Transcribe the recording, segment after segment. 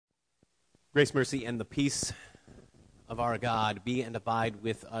Grace, mercy, and the peace of our God be and abide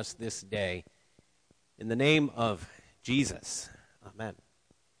with us this day. In the name of Jesus, amen.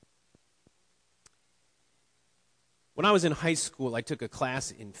 When I was in high school, I took a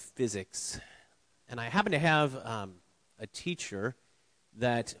class in physics, and I happened to have a teacher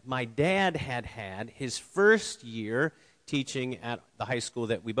that my dad had his first year teaching at the high school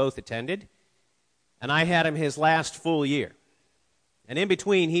that we both attended, and I had him his last full year. And in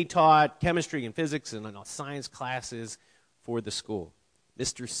between, he taught chemistry and physics and science classes for the school.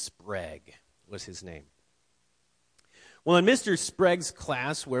 Mr. Sprague was his name. Well, in Mr. Sprague's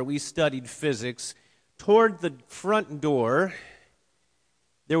class, where we studied physics, toward the front door,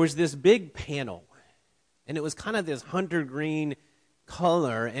 there was this big panel. And it was kind of this hunter green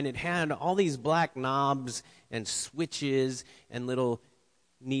color, and it had all these black knobs and switches and little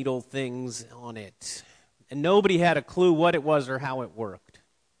needle things on it. And nobody had a clue what it was or how it worked.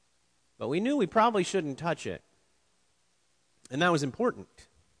 But we knew we probably shouldn't touch it. And that was important.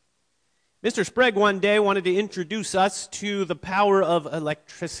 Mr. Sprague one day wanted to introduce us to the power of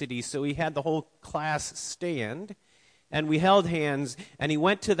electricity, so he had the whole class stand, and we held hands, and he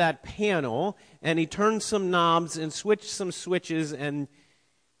went to that panel, and he turned some knobs and switched some switches, and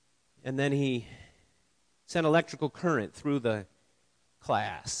then he sent electrical current through the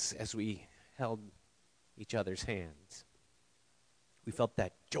class as we held each other's hands. We felt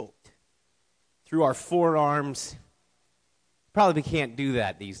that jolt through our forearms. Probably can't do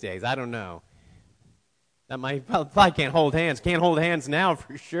that these days. I don't know. That might probably can't hold hands. Can't hold hands now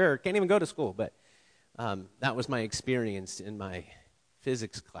for sure. Can't even go to school. But that was my experience in my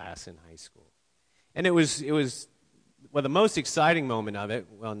physics class in high school. And it was well, the most exciting moment of it.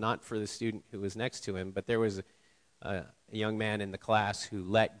 Well, not for the student who was next to him, but there was a young man in the class who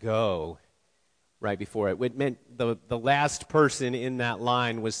let go right before it. It meant the last person in that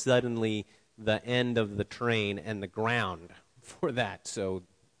line was suddenly the end of the train and the ground for that, so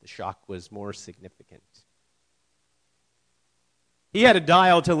the shock was more significant. He had a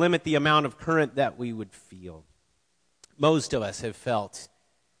dial to limit the amount of current that we would feel. Most of us have felt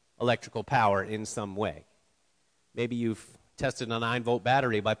electrical power in some way. Maybe you've tested a 9-volt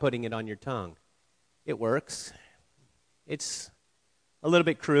battery by putting it on your tongue. It works. It's a little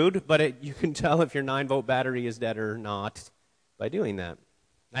bit crude, but you can tell if your 9-volt battery is dead or not by doing that.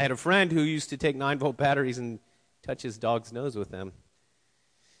 I had a friend who used to take 9-volt batteries and touch his dog's nose with them.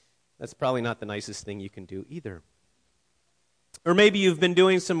 That's probably not the nicest thing you can do either. Or maybe you've been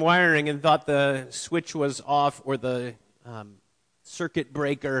doing some wiring and thought the switch was off or the circuit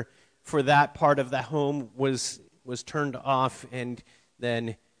breaker for that part of the home was turned off, and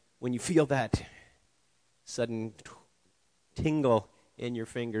then when you feel that sudden tingle in your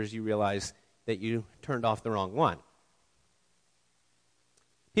fingers, you realize that you turned off the wrong one.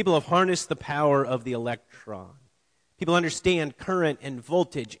 People have harnessed the power of the electron. People understand current and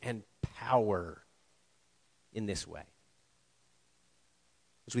voltage and power in this way.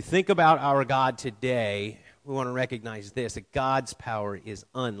 As we think about our God today, we want to recognize this, that God's power is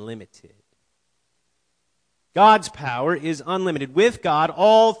unlimited. God's power is unlimited. With God,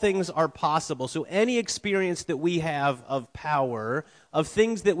 all things are possible. So any experience that we have of power, of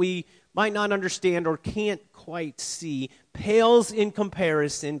things that we might not understand or can't quite see, pales in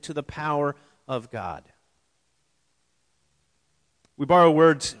comparison to the power of God. We borrow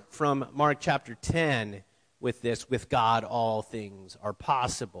words from Mark chapter 10 with this, with God all things are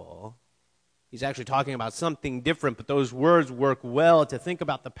possible. He's actually talking about something different, but those words work well to think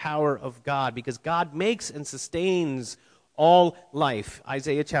about the power of God, because God makes and sustains all life.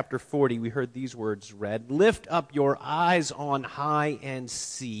 Isaiah chapter 40, we heard these words read, "Lift up your eyes on high and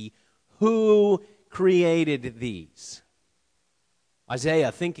see who created these."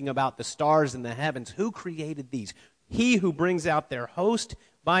 Isaiah thinking about the stars in the heavens. Who created these? He who brings out their host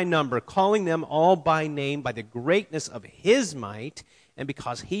by number, calling them all by name, by the greatness of his might, and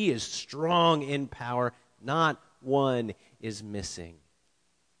because he is strong in power, not one is missing.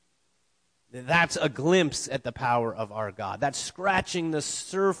 That's a glimpse at the power of our God. That's scratching the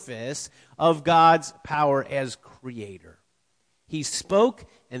surface of God's power as creator. He spoke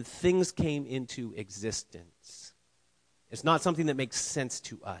and things came into existence. It's not something that makes sense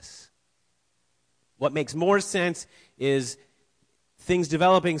to us. What makes more sense is things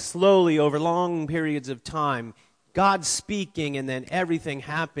developing slowly over long periods of time. God speaking, and then everything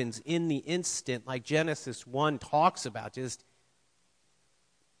happens in the instant, like Genesis 1 talks about. Just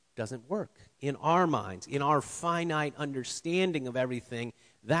doesn't work in our minds, in our finite understanding of everything.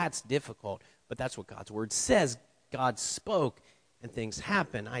 That's difficult, but that's what God's word says. God spoke, and things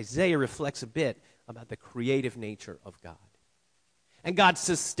happen. Isaiah reflects a bit about the creative nature of God. And God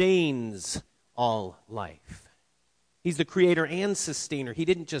sustains all life. He's the creator and sustainer. He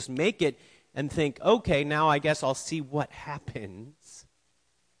didn't just make it and think, okay, now I guess I'll see what happens.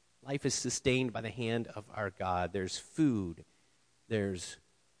 Life is sustained by the hand of our God. There's food. There's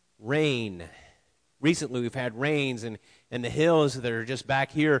rain. Recently we've had rains, and the hills that are just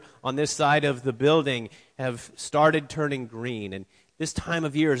back here on this side of the building have started turning green. And this time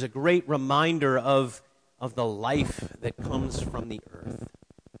of year is a great reminder of the life that comes from the earth.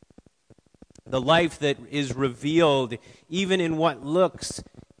 The life that is revealed even in what looks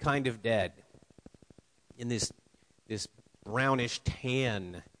kind of dead. In this brownish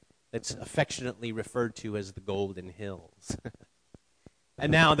tan that's affectionately referred to as the Golden Hills.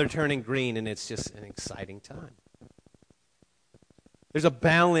 And now they're turning green, and it's just an exciting time. There's a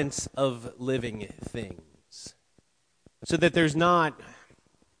balance of living things so that there's not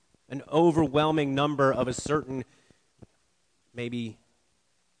an overwhelming number of a certain, maybe,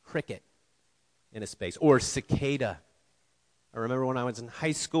 cricket in a space, or cicada. I remember when I was in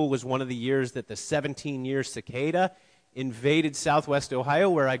high school was one of the years that the 17-year cicada invaded southwest Ohio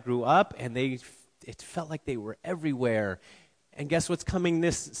where I grew up, and it felt like they were everywhere. And guess what's coming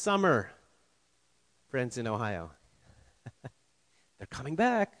this summer, friends in Ohio? They're coming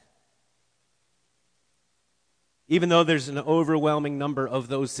back. Even though there's an overwhelming number of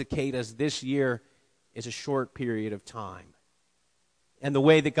those cicadas, this year is a short period of time. And the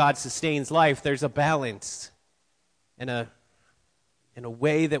way that God sustains life, there's a balance and a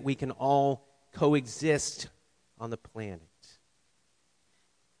way that we can all coexist on the planet.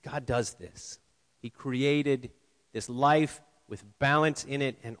 God does this. He created this life with balance in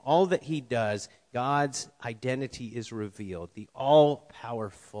it, and all that he does, God's identity is revealed. The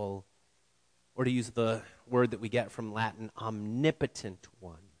all-powerful, or to use the word that we get from Latin, omnipotent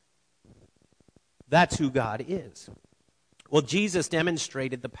one. That's who God is. Well, Jesus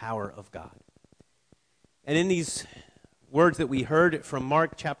demonstrated the power of God. And in these words that we heard from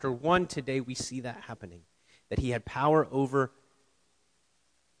Mark chapter 1 today, we see that happening. That he had power over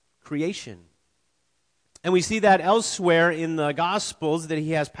creation. And we see that elsewhere in the Gospels, that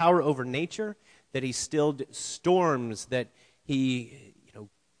he has power over nature, that he stilled storms, that he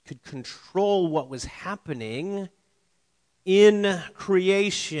could control what was happening in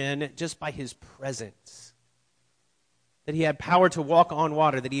creation just by his presence. That he had power to walk on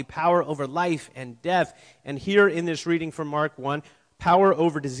water, that he had power over life and death. And here in this reading from Mark 1, power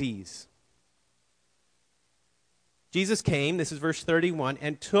over disease. Jesus came, this is verse 31,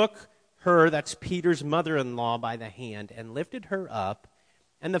 and took her, that's Peter's mother-in-law, by the hand and lifted her up,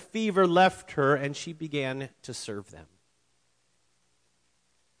 and the fever left her, and she began to serve them.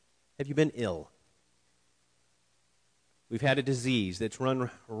 Have you been ill? We've had a disease that's run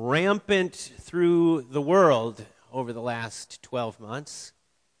rampant through the world over the last 12 months,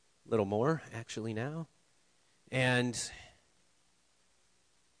 a little more actually now, and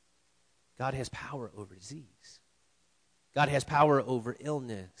God has power over disease. God has power over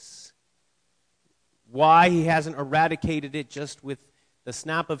illness. Why he hasn't eradicated it just with the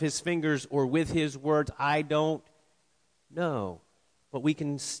snap of his fingers or with his words, I don't know. But we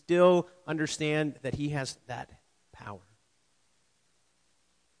can still understand that he has that power.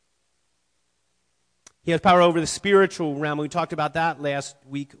 He has power over the spiritual realm. We talked about that last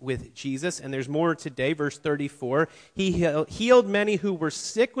week with Jesus, and there's more today. Verse 34, he healed many who were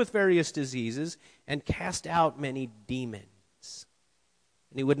sick with various diseases and cast out many demons.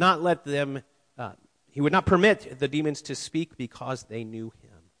 And he would not let them... He would not permit the demons to speak because they knew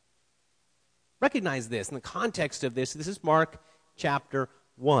him. Recognize this. In the context of this is Mark chapter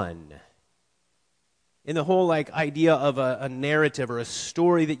 1. In the whole idea of a narrative or a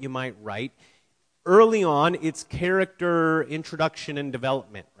story that you might write, early on, it's character introduction and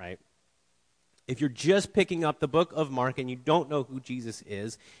development, right? If you're just picking up the book of Mark and you don't know who Jesus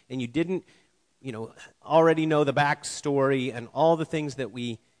is, and you didn't, already know the backstory and all the things that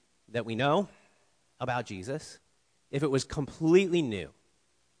we know about Jesus, if it was completely new.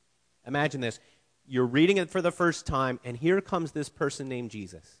 Imagine this. You're reading it for the first time, and here comes this person named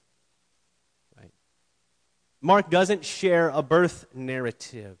Jesus. Right? Mark doesn't share a birth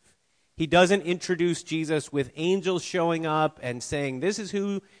narrative. He doesn't introduce Jesus with angels showing up and saying, this is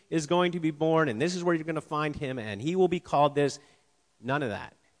who is going to be born, and this is where you're going to find him, and he will be called this. None of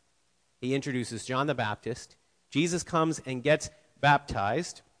that. He introduces John the Baptist. Jesus comes and gets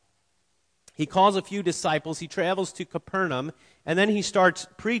baptized. He calls a few disciples, he travels to Capernaum, and then he starts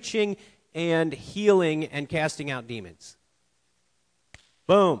preaching and healing and casting out demons.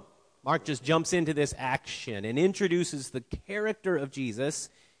 Boom. Mark just jumps into this action and introduces the character of Jesus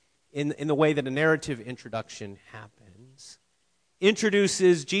in the way that a narrative introduction happens.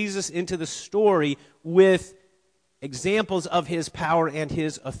 introduces Jesus into the story with examples of his power and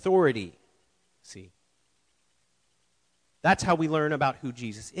his authority. See? That's how we learn about who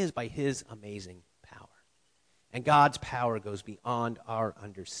Jesus is, by his amazing power. And God's power goes beyond our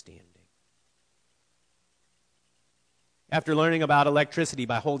understanding. After learning about electricity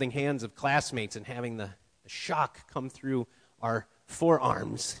by holding hands of classmates and having the shock come through our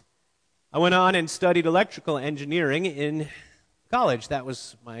forearms, I went on and studied electrical engineering in college. That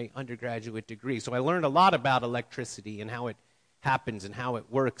was my undergraduate degree. So I learned a lot about electricity and how it happens and how it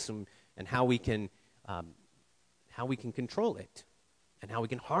works and how we can control it and how we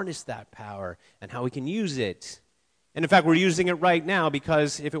can harness that power and how we can use it. And in fact, we're using it right now,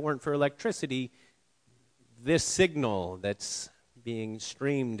 because if it weren't for electricity, this signal that's being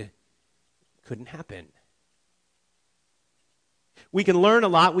streamed couldn't happen. We can learn a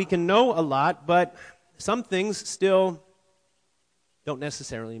lot, we can know a lot, but some things still don't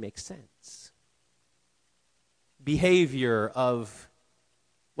necessarily make sense. Behavior of,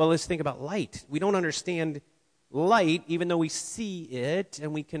 well, let's think about light. We don't understand light, even though we see it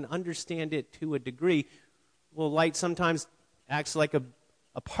and we can understand it to a degree. Well, light sometimes acts like a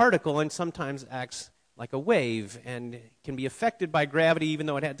particle and sometimes acts like a wave and can be affected by gravity even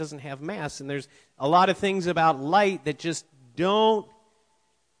though it doesn't have mass. And there's a lot of things about light that just don't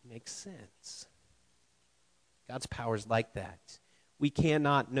make sense. God's power is like that. We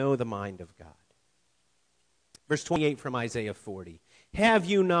cannot know the mind of God. Verse 28 from Isaiah 40. Have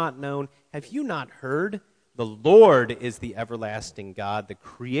you not known? Have you not heard? The Lord is the everlasting God, the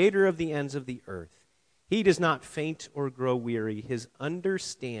creator of the ends of the earth. He does not faint or grow weary. His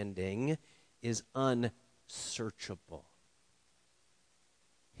understanding is unsearchable.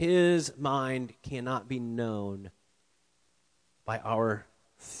 His mind cannot be known by our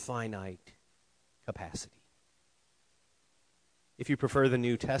finite capacity. If you prefer the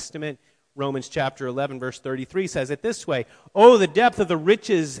New Testament, Romans chapter 11, verse 33 says it this way: "Oh, the depth of the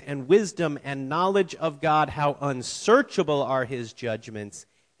riches and wisdom and knowledge of God, how unsearchable are his judgments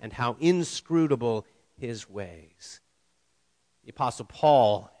and how inscrutable his ways." The Apostle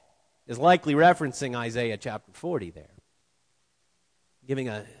Paul is likely referencing Isaiah chapter 40 there, giving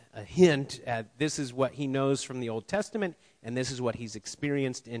a hint at this is what he knows from the Old Testament, and this is what he's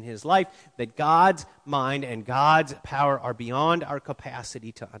experienced in his life, that God's mind and God's power are beyond our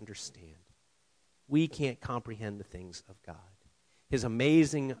capacity to understand. We can't comprehend the things of God. His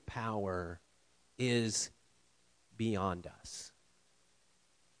amazing power is beyond us.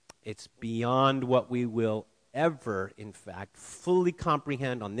 It's beyond what we will ever, in fact, fully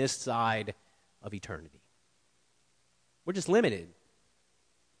comprehend on this side of eternity. We're just limited.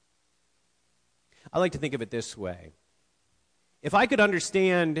 I like to think of it this way. If I could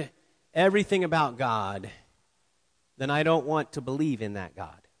understand everything about God, then I don't want to believe in that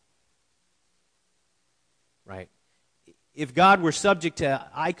God. Right? If God were subject to,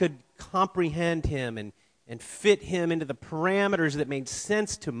 I could comprehend him and fit him into the parameters that made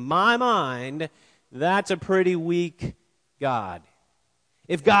sense to my mind, that's a pretty weak God.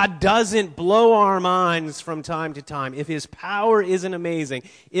 If God doesn't blow our minds from time to time, if his power isn't amazing,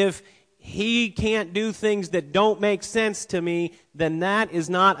 if he can't do things that don't make sense to me, then that is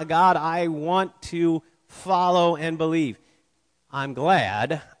not a God I want to follow and believe. I'm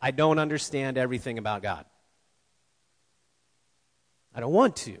glad I don't understand everything about God. I don't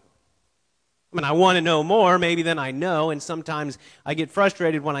want to. I mean, I want to know more maybe than I know, and sometimes I get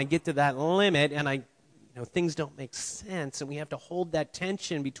frustrated when I get to that limit and things don't make sense, and we have to hold that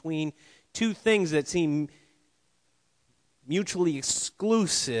tension between two things that seem mutually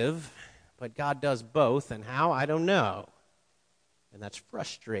exclusive, but God does both, and how, I don't know. And that's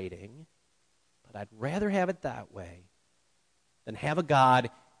frustrating, but I'd rather have it that way than have a God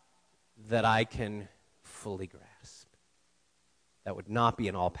that I can fully grasp. That would not be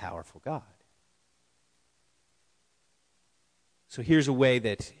an all-powerful God. So here's a way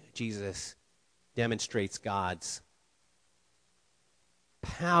that Jesus demonstrates God's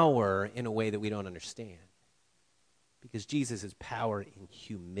power in a way that we don't understand. Because Jesus is power in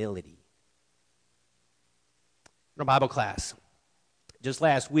humility. In our Bible class, just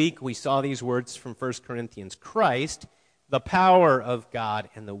last week, we saw these words from 1 Corinthians. Christ, the power of God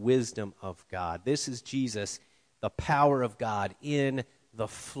and the wisdom of God. This is Jesus, the power of God in the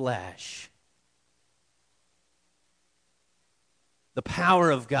flesh. The power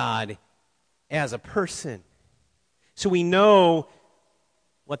of God as a person. So we know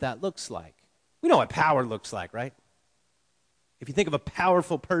what that looks like. We know what power looks like, right? If you think of a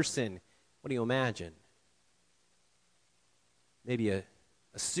powerful person, what do you imagine? Maybe a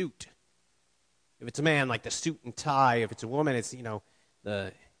suit. If it's a man, like the suit and tie. If it's a woman, it's,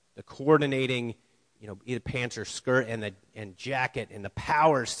 the coordinating, either pants or skirt and jacket and the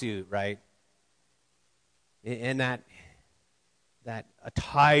power suit, right? And that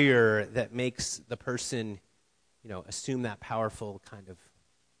attire that makes the person, assume that powerful kind of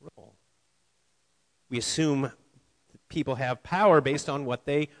role. We assume people have power based on what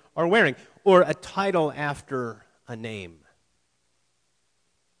they are wearing, or a title after a name.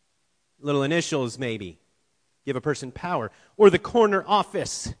 Little initials, maybe, give a person power. Or the corner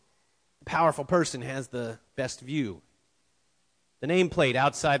office. The powerful person has the best view. The nameplate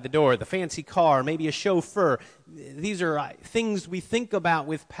outside the door, the fancy car, maybe a chauffeur. These are things we think about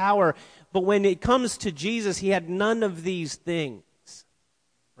with power. But when it comes to Jesus, he had none of these things,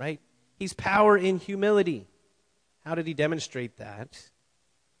 right? He's power in humility. How did he demonstrate that?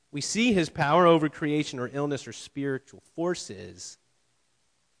 We see his power over creation or illness or spiritual forces,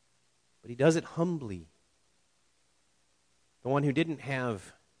 but he does it humbly. The one who didn't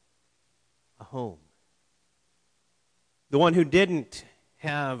have a home. The one who didn't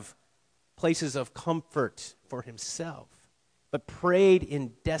have places of comfort for himself, but prayed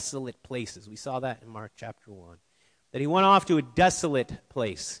in desolate places. We saw that in Mark chapter 1. That he went off to a desolate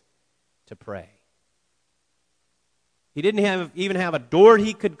place to pray. He didn't even have a door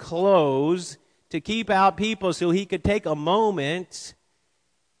he could close to keep out people so he could take a moment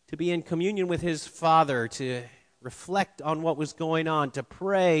to be in communion with his Father, to reflect on what was going on, to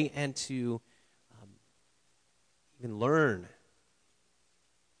pray, and to even learn.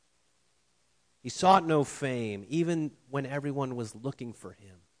 He sought no fame, even when everyone was looking for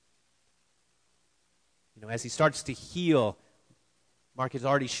him. As he starts to heal, Mark has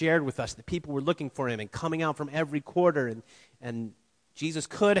already shared with us that people were looking for him and coming out from every quarter, and Jesus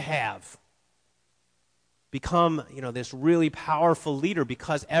could have become, this really powerful leader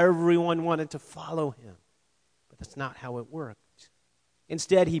because everyone wanted to follow him. But that's not how it worked.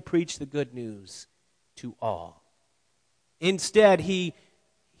 Instead, he preached the good news to all. Instead, he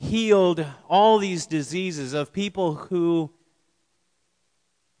healed all these diseases of people who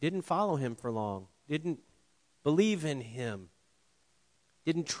didn't follow him for long, didn't believe in him,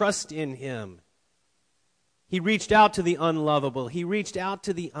 didn't trust in him. He reached out to the unlovable. He reached out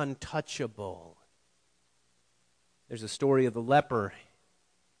to the untouchable. There's a story of the leper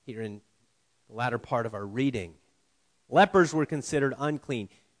here in the latter part of our reading. Lepers were considered unclean,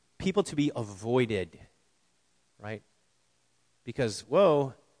 people to be avoided, right? Because,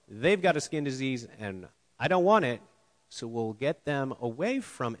 they've got a skin disease and I don't want it, so we'll get them away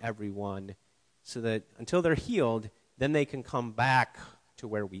from everyone so that until they're healed, then they can come back to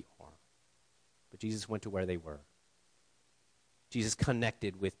where we are. But Jesus went to where they were. Jesus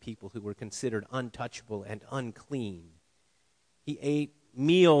connected with people who were considered untouchable and unclean. He ate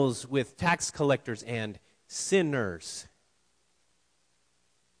meals with tax collectors and sinners.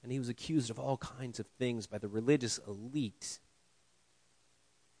 And he was accused of all kinds of things by the religious elite.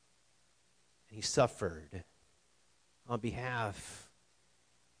 And he suffered on behalf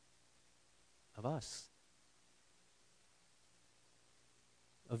of us.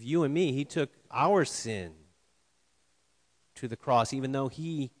 Of you and me. He took our sin to the cross, even though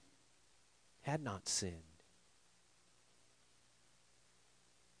he had not sinned.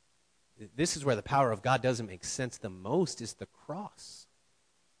 This is where the power of God doesn't make sense the most, is the cross.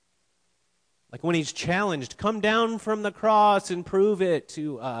 Like when he's challenged, come down from the cross and prove it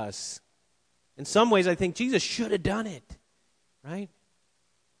to us. In some ways, I think Jesus should have done it, right?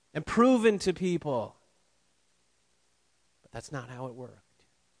 And proven to people. But that's not how it worked.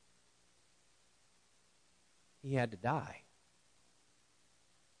 He had to die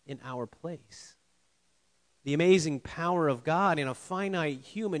in our place. The amazing power of God in a finite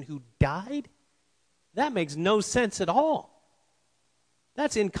human who died, that makes no sense at all.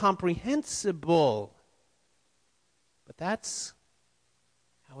 That's incomprehensible. But that's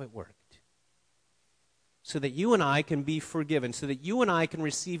how it worked. So that you and I can be forgiven, so that you and I can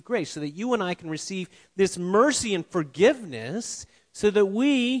receive grace, so that you and I can receive this mercy and forgiveness, so that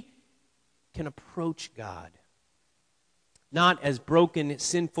we can approach God. Not as broken,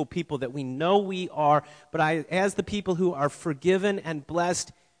 sinful people that we know we are, but as the people who are forgiven and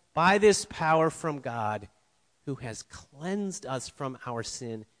blessed by this power from God, who has cleansed us from our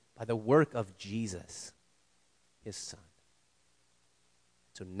sin by the work of Jesus, his Son.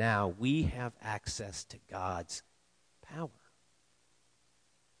 So now we have access to God's power.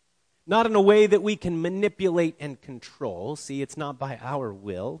 Not in a way that we can manipulate and control. See, it's not by our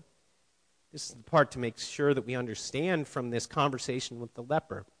will. This is the part to make sure that we understand from this conversation with the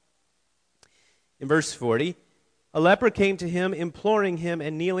leper. In verse 40, a leper came to him, imploring him,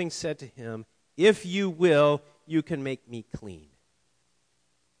 and kneeling said to him, If you will, you can make me clean.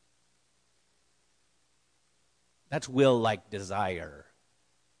 That's will like desire.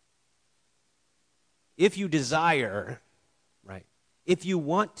 If you desire, right? If you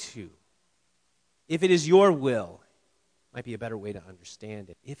want to, if it is your will, might be a better way to understand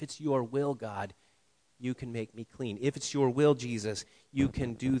it. If it's your will, God, you can make me clean. If it's your will, Jesus, you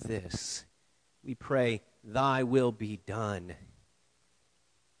can do this. We pray, thy will be done.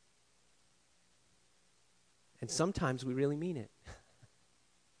 And sometimes we really mean it.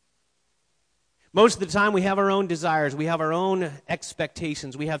 Most of the time we have our own desires. We have our own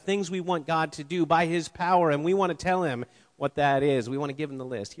expectations. We have things we want God to do by his power, and we want to tell him what that is. We want to give him the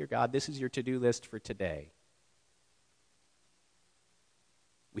list. Here, God, this is your to-do list for today.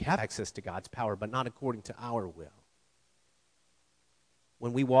 We have access to God's power, but not according to our will.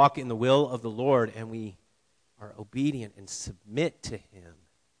 When we walk in the will of the Lord and we are obedient and submit to him,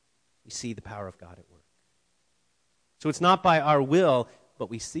 we see the power of God at work. So it's not by our will, but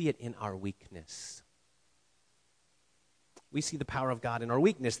we see it in our weakness. We see the power of God in our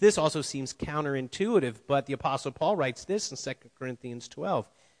weakness. This also seems counterintuitive, but the Apostle Paul writes this in 2 Corinthians 12.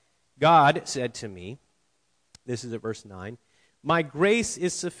 God said to me, this is at verse 9, my grace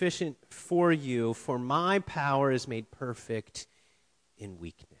is sufficient for you, for my power is made perfect in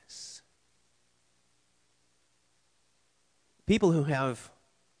weakness. People who have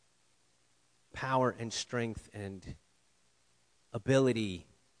power and strength and ability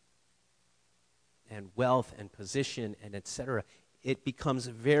and wealth and position and etc., it becomes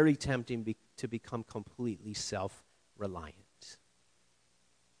very tempting to become completely self-reliant.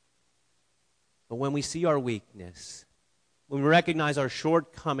 But when we see our weakness, when we recognize our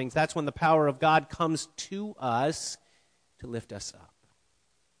shortcomings, that's when the power of God comes to us to lift us up.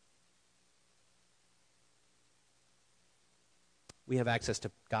 We have access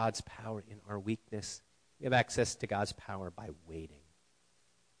to God's power in our weakness. We have access to God's power by waiting.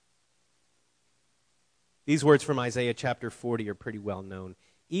 These words from Isaiah chapter 40 are pretty well known.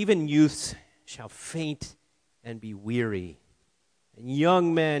 Even youths shall faint and be weary, and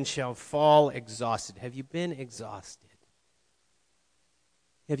young men shall fall exhausted. Have you been exhausted?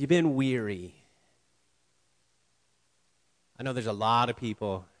 Have you been weary? I know there's a lot of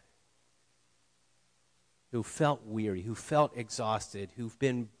people who felt weary, who felt exhausted, who've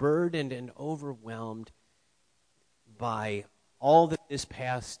been burdened and overwhelmed by all that this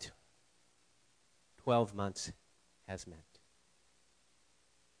past 12 months has meant.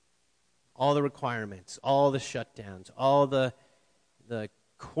 All the requirements, all the shutdowns, all the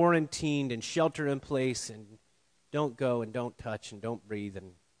quarantined and shelter in place and don't go and don't touch and don't breathe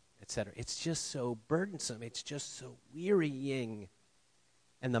and etc. It's just so burdensome. It's just so wearying.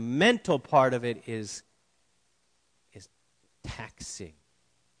 And the mental part of it is taxing.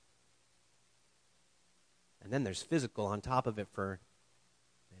 And then there's physical on top of it for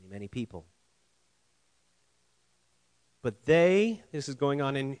many, many people. But they, this is going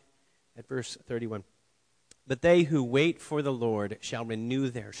on at verse 31, but they who wait for the Lord shall renew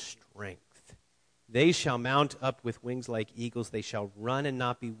their strength. They shall mount up with wings like eagles. They shall run and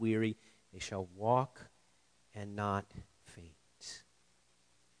not be weary. They shall walk and not faint.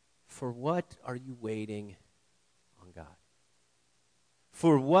 For what are you waiting on God?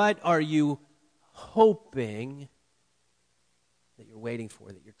 For what are you hoping that you're waiting for,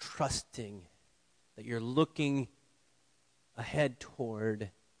 that you're trusting, that you're looking ahead toward?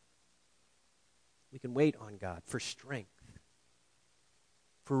 We can wait on God for strength,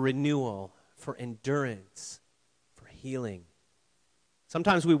 for renewal, for endurance, for healing.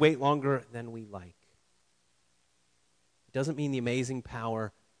 Sometimes we wait longer than we like. It doesn't mean the amazing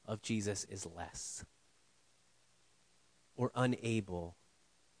power of Jesus is less or unable.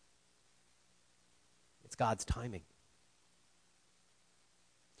 It's God's timing.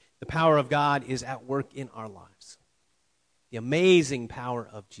 The power of God is at work in our lives. The amazing power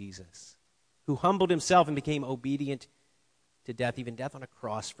of Jesus, who humbled himself and became obedient to death, even death on a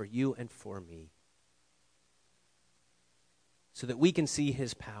cross for you and for me, so that we can see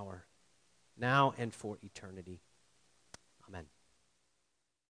his power now and for eternity. Amen.